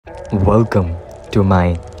Welcome to my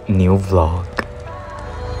new vlog.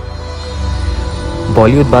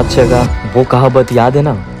 Bollywood बादशाह का वो कहावत याद है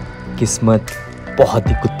ना, किस्मत बहुत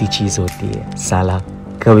ही कुत्ती चीज़ होती है, साला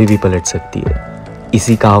कभी भी पलट सकती है।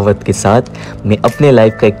 इसी कहावत के साथ मैं अपने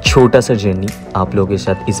लाइफ का एक छोटा सा जर्नी आप लोगों के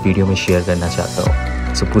साथ इस वीडियो में शेयर करना चाहता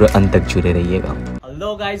हूँ, सो पूरा अंत तक जुड़े रहिएगा।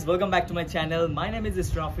 Hello guys, welcome back to my channel. My name is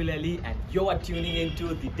Israfil Ali and you are tuning into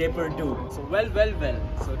the DapperDude. So well.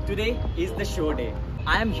 So today is the show day.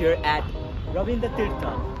 I am here at Ravindra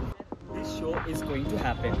Tirtha. This show is going to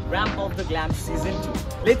happen. Ramp of the Glam Season 2.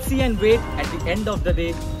 Let's see and wait at the end of the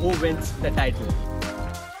day who wins the title.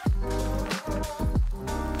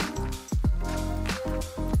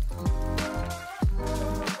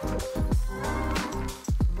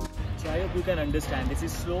 So I hope you can understand, this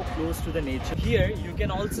is so close to the nature. Here you can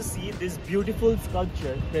also see this beautiful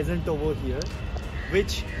sculpture present over here,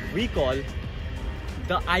 which we call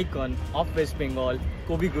the icon of West Bengal,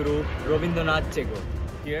 Kobi Guru Rabindranath Tagore.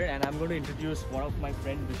 Here, and I'm going to introduce one of my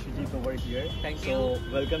friends, Vishwajit, over here. Thank you. So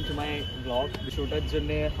welcome to my vlog. Vishwota's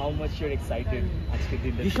journey, how much you're excited?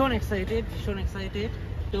 ভীষণ excited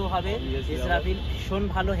তো হবে। ইসরাফিল ভীষণ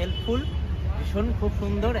ভালো, helpful, ভীষণ খুব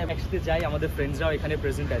সুন্দর। একসাথে যাই, আমাদের ফ্রেন্ডসরাও এখানে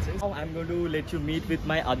প্রেজেন্ট আছে। I'm going to let you meet with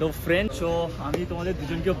my other friend. So আমি তোমাদের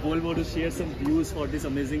দুজনকে বলবো to share some views for this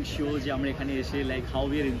amazing show যে আমরা এখানে এসে like how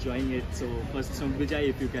we are enjoying it. So first Songbijay,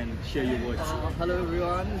 if you can share your words. Hello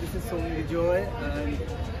everyone, this is Songbijay and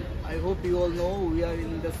I hope you all know we are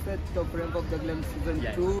in the set of Ramp of the Glam Season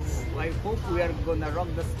 2. I hope we are gonna rock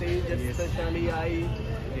the stage, especially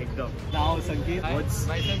একদম। Now Sanket, what's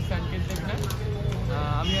myself Sanket Devnath।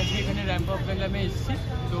 আমি আজকে এখানে ramp of the গ্ল্যামে এসেছি।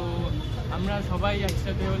 তো আমরা সবাই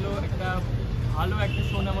একসাথে হলো একটা ভালো একটা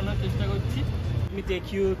শো নামানোর চেষ্টা করছি। Let me take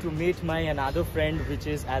you to meet my another friend, which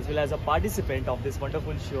is as well as a participant of this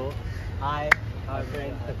wonderful show. Hi, our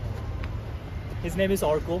friend. His name is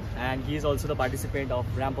Orko and he is also the participant of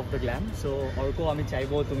Ramp of the Glam. So Orko, আমি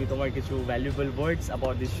চাইবো তুমি তোমার কিছু valuable words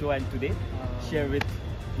about this show and today share with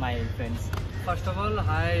my friends. First of all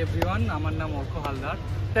hi everyone, আমার নাম Arka Haldar.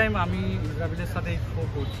 Time আমি ইসরাফিলের সাথে show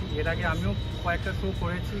করছি। এর আগে আমিও কয়েকটা শো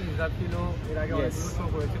করেছি, ইসরাফিলও এর আগে অনেকগুলো শো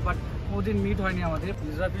করেছি, বাট ওদিন মিট হয়নি আমাদের।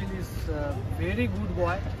 Israfil is very good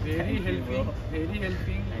boy, very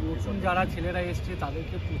helping. নতুন যারা ছেলেরা এসছে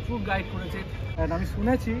তাদেরকে প্রচুর গাইড করেছে। অ্যান্ড আমি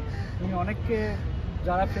শুনেছি উনি অনেককে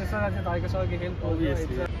যারা ফ্রেশার আছে তাদেরকে সবাইকে হেল্প করবে।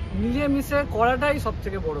 নিজে মিশে করাটাই সব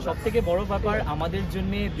থেকে বড় ব্যাপার আমাদের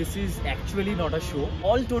জন্য। This is actually not a show.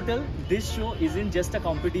 All total, this show isn't just a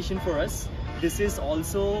competition for us. This is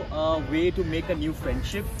also a way to make a new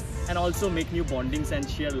friendship and also make new bondings and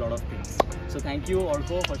share a lot of things. So thank you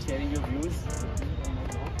Orko for sharing your views.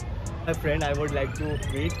 My friend, I would like to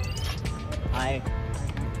meet. Hi.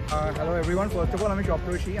 Hello everyone, first of all আমি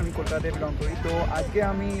চক্রবর্তী, আমি কলকাতাতে belong করি। তো আজকে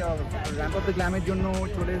আমি ramp of the গ্ল্যামের জন্য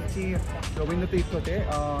চলে এসেছি রবীন্দ্র তীর্থতে।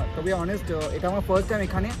 তবে অনেস্ট এটা আমার ফার্স্ট টাইম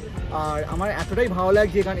এখানে, আর আমার এতটাই ভালো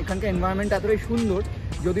লাগছে এখানকার এনভায়রনমেন্ট এতটাই সুন্দর।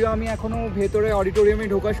 যদিও আমি এখনও ভেতরে অডিটোরিয়ামে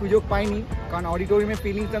ঢোকার সুযোগ পাইনি, কারণ অডিটোরিয়ামের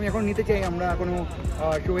ফিলিংস আমি এখন নিতে চাই, আমরা এখনও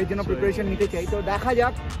শোয়ের জন্য প্রিপারেশন নিতে চাই। তো দেখা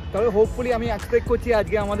যাক, তবে হোপফুলি আমি এক্সপেক্ট করছি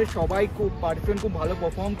আজকে আমাদের সবাই পার্টিসিপেন্ট খুব ভালো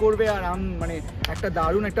পারফর্ম করবে, আর মানে একটা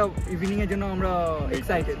দারুণ একটা ইভিনিংয়ের জন্য আমরা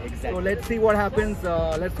excited. So let's see what happens.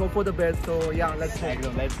 Let's hope for the best. So yeah, let's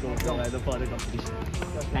go for the competition.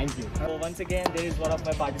 Thank you. So once again, there is one of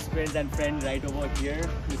my participants and friend right over here,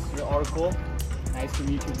 Mr. Orko. Nice to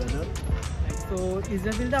meet you, brother. তো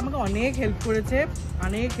ইসরাফিলটা আমাকে অনেক help করেছে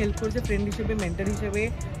friend হিসেবে, mentor হিসেবে,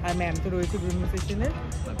 আর ma'am তো রয়েছে বিভিন্ন সেশনের।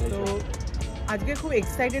 তো আজকে খুব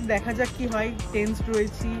এক্সাইটেড, দেখা যাক কি হয়। টেন্স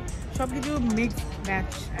রয়েছি, সব কিছু মিক্স ম্যাচ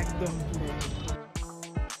একদম।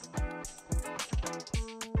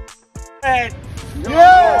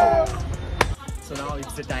 So now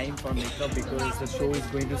it's the time for makeup because the show is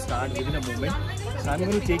going to start within a moment. So I'm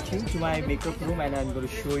going to take you to my makeup room and I'm going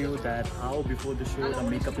to show you that how before the show the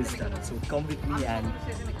makeup is done. So come with me and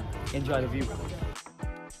enjoy the view.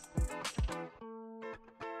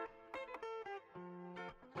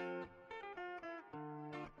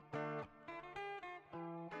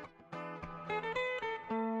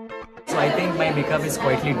 So I think my makeup is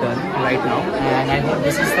quietly done right now and I hope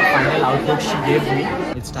this is the final outlook she gave me.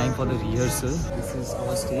 It's time for the rehearsal. This is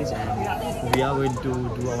our stage and we are going to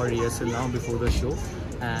do our rehearsal now before the show.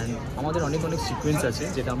 And আমাদের অনেক sequence আছে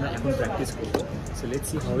যেটা আমরা এখন practice করব। So let's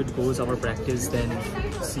see how it goes, our practice, then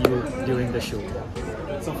see you during the show.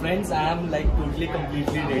 So friends, I am like totally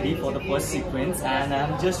completely ready for the first sequence and I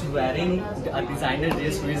am just wearing a designer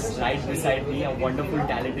dress who is right beside me, a wonderful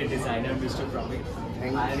talented designer, Mr. Praveen.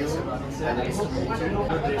 Hi, Mr. Bhavin sir. Nice to meet you.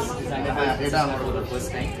 This designer for the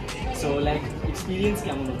first time. So, like, experience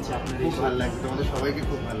কেমন হচ্ছে আপনার? খুব ভালো লাগে, তোমাদের সবাইকে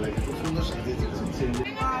খুব ভালো লাগে, খুব সুন্দর সাজিয়েছে।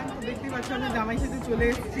 দেখতে পাচ্ছ আমরা জামাই সাথে চলে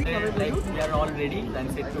এসেছি তবে Like, we are all ready and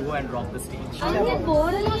set to go and rock the stage.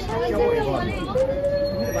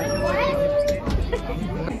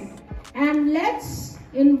 And let's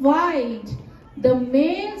invite the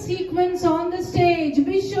main sequence on the stage: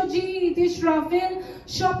 Vishwajit, Israfil,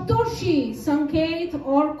 Shaptorshi, Sanket,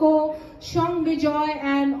 Orko, Shang Vijay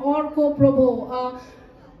and Orko Prabhu.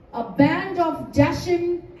 A band of dashing,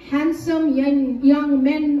 handsome young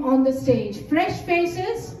men on the stage. Fresh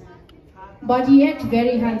faces, but yet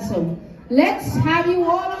very handsome. Let's have you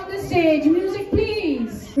all on the stage. Music,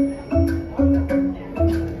 please.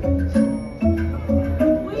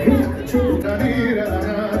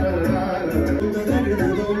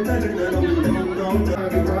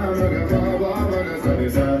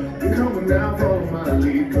 Coming down, follow my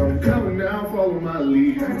lead. Coming down, follow my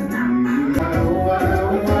lead.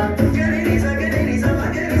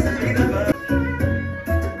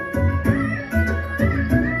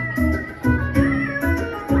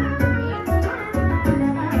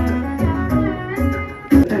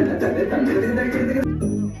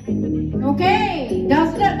 Okay,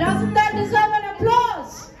 doesn't that deserve an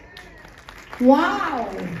applause? Wow,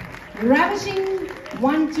 ravishing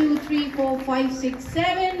 1, 2, 3, 4, 5, 6,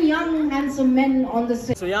 7 young handsome men on the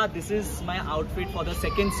stage. So yeah, this is my outfit for the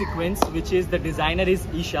second sequence, which is the designer is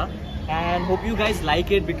Isha, and hope you guys like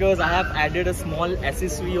it because I have added a small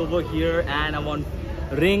accessory over here and I want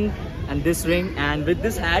ring and this ring, and with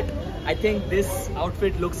this hat I think this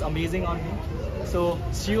outfit looks amazing on me. So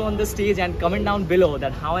see you on the stage and comment down below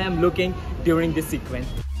that how I am looking during this sequence.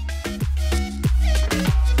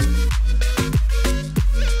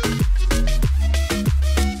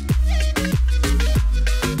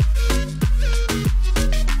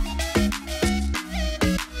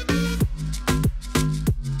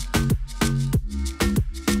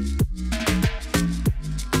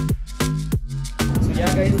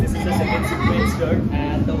 Yeah guys, this is the second sequence shirt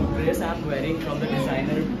and the dress I'm wearing from the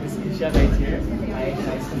designer is Isha right here. Hi,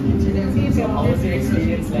 nice to meet you. So how was your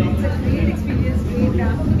experience like? Great experience, great. I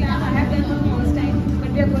have done for the first time, but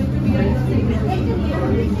we are going to be on the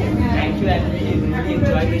Thank you, and we really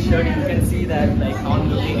enjoyed this shirt. You can see that like how I'm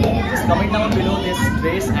looking. Just comment down below this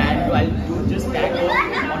dress and I'll do just tag her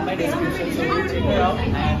on my description, so you check her out,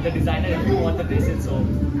 and the designer if you want the dresses, so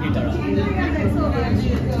hit her up.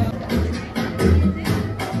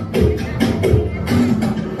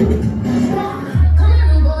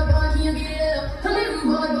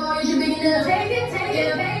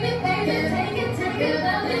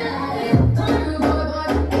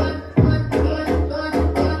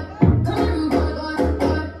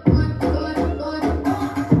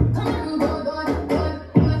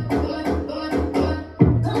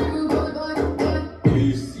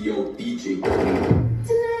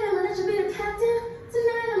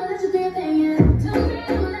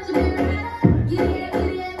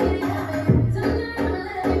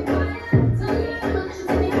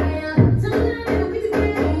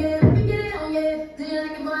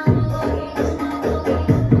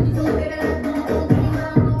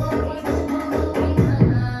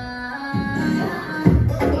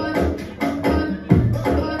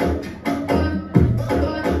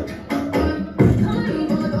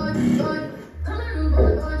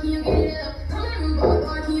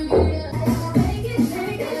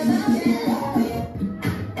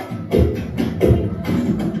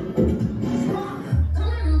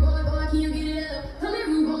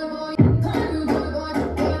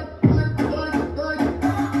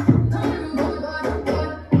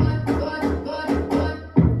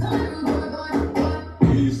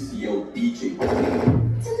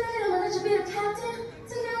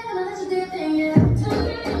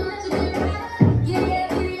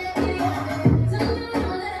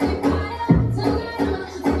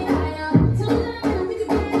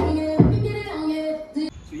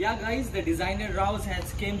 Guys, the designer rounds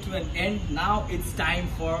has came to an end. Now it's time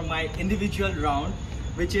for my individual round,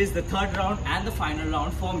 which is the third round and the final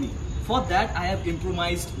round for me. For that, I have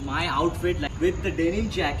improvised my outfit with the denim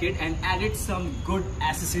jacket and added some good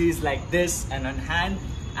accessories like this and a hand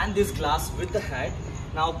and this glass with the hat.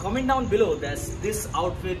 Now comment down below that this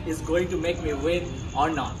outfit is going to make me win or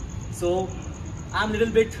not. So I'm a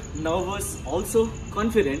little bit nervous, also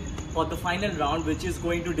confident for the final round, which is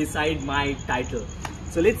going to decide my title.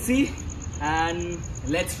 So let's see and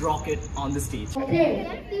let's rock it on the stage. Okay.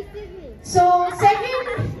 So second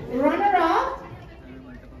runner-up,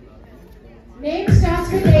 name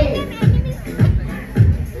starts with A.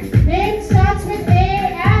 Name starts with A,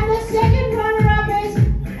 and the second runner-up is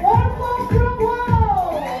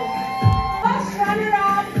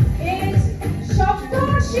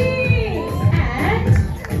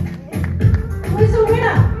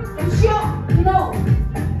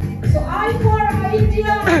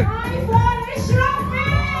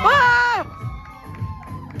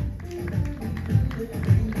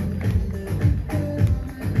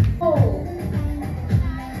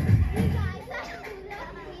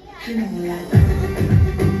And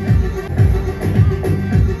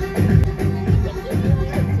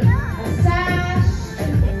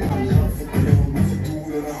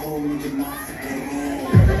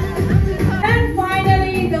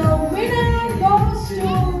finally, the winner goes to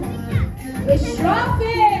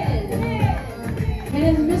Israfil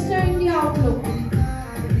and Mr. India Outlook.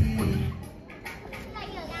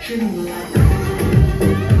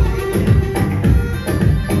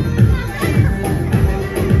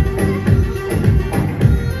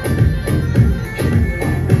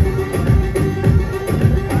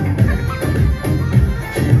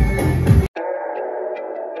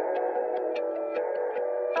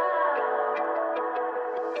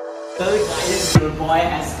 Well, guys, your boy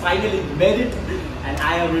has finally made it, and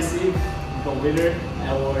I have received the winner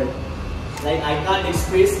award. Like, I can't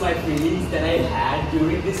express my feelings that I had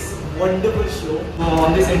during this wonderful show.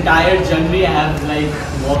 On this entire journey, I have like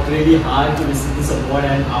worked really hard to receive this award,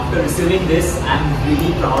 and after receiving this, I'm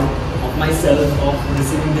really proud of myself of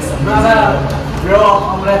receiving this amazing award. Bro,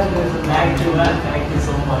 congratulations! Thank you, man. Thank you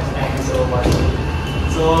so much. Thank you so much.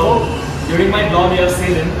 So during my vlog, you have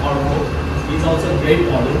seen him, or he's also a great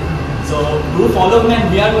model. So do follow me, and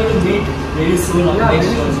we are going to meet very soon on the next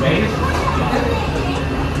shows, right?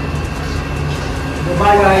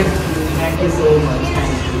 Bye guys. Thank you so much.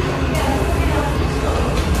 Thank you.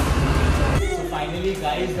 So finally,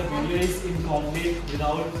 guys, the video is incomplete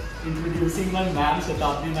without introducing my ma'am,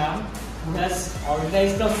 Shatabdi ma'am, who has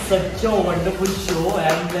organized such a wonderful show,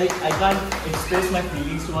 and like I can't express my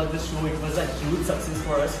feelings towards the show. It was a huge success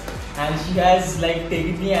for us, and she has like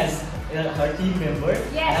taken me as her team member.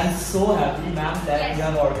 Yes. And I'm so happy, ma'am, that you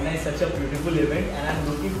have organized such a beautiful event, and I'm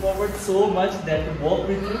looking forward so much that to work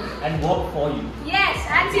with you and work for you. Yes,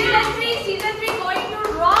 and season 3 going to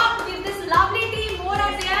rock with this lovely team. More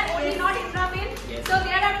are there, only not Israfil. Yes. So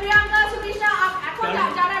there are Priyanka, Sudisha, এখন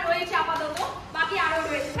যারা রয়েছে আপাতত, বাকি আরো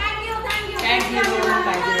রয়েছে। Thank you. Thank you. Thank you.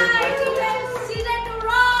 Season 2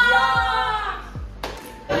 rock.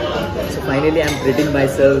 So finally, I'm treating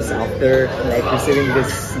myself after like receiving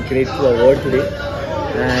this grateful award today,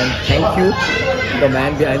 and thank you, the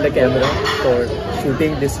man behind the camera, for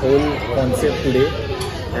shooting this whole concept today.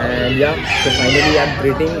 And yeah, so finally I'm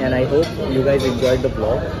treating, and I hope you guys enjoyed the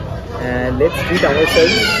vlog. And let's treat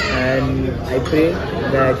ourselves, and I pray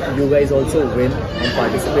that you guys also win and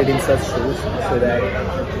participate in such shows, so that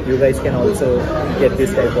you guys can also get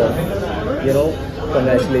this type of, you know,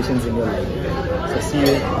 congratulations in your life. So see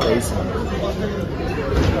you very soon.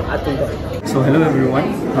 So hello everyone,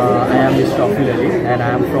 I am Israfil Ali, and I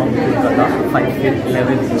am from Kolkata,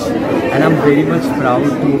 5'11" and I'm very much proud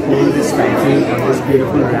to hold this title on this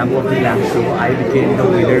beautiful Ramp of the Glam show. I became the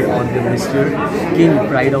winner on the Mr. King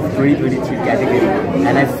Pride of 2023 category,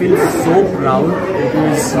 and I feel so proud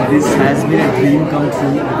because this has been a dream come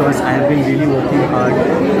true, because I have been really working hard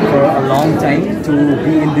for a long time to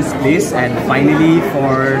be in this place, and finally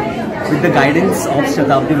with the guidance of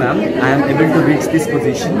Shatabdi ma'am, I am able to reach this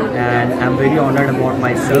position, and I am very honored about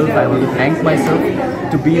myself. I want to thank myself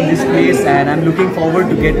to be in this place, and I am looking forward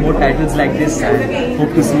to get more titles like this, and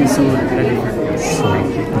hope to see you soon in a different place. Thank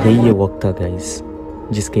you. यही ये वक्त था guys,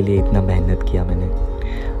 जिसके लिए इतना मेहनत किया मैंने,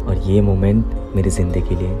 और ये मोमेंट मेरी ज़िंदगी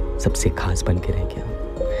के लिए सबसे खास बन के रह गया।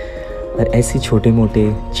 और ऐसी छोटे मोटे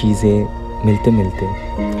चीज़ें मिलते मिलते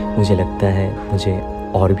मुझे लगता है मुझे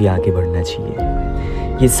और भी आगे बढ़ना चाहिए।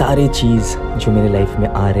 ये सारे चीज़ जो मेरे लाइफ में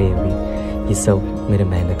आ रहे हैं अभी, ये सब मेरे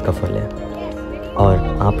मेहनत का फल है, और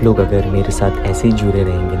आप लोग अगर मेरे साथ ऐसे ही जुड़े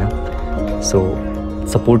रहेंगे ना, सो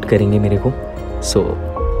सपोर्ट करेंगे मेरे को, सो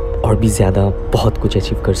और भी ज़्यादा बहुत कुछ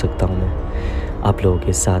अचीव कर सकता हूँ मैं। आप लोगों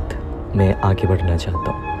के साथ मैं आगे बढ़ना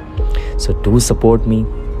चाहता हूँ। So do support me,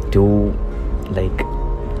 do like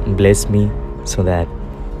bless me so that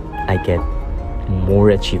I get more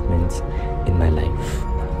achievements in my life.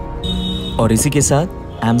 और इसी के साथ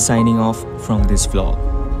I am signing off from this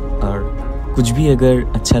vlog. और कुछ भी अगर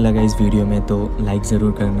अच्छा लगा इस वीडियो में तो लाइक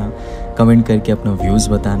ज़रूर करना, कमेंट करके अपना व्यूज़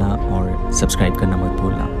बताना, और सब्सक्राइब करना मत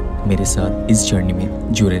भूलना मेरे साथ इस जर्नी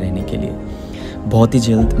में जुड़े रहने के लिए। बहुत ही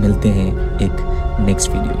जल्द मिलते हैं एक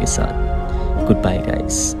नेक्स्ट वीडियो के साथ। Good bye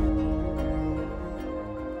guys.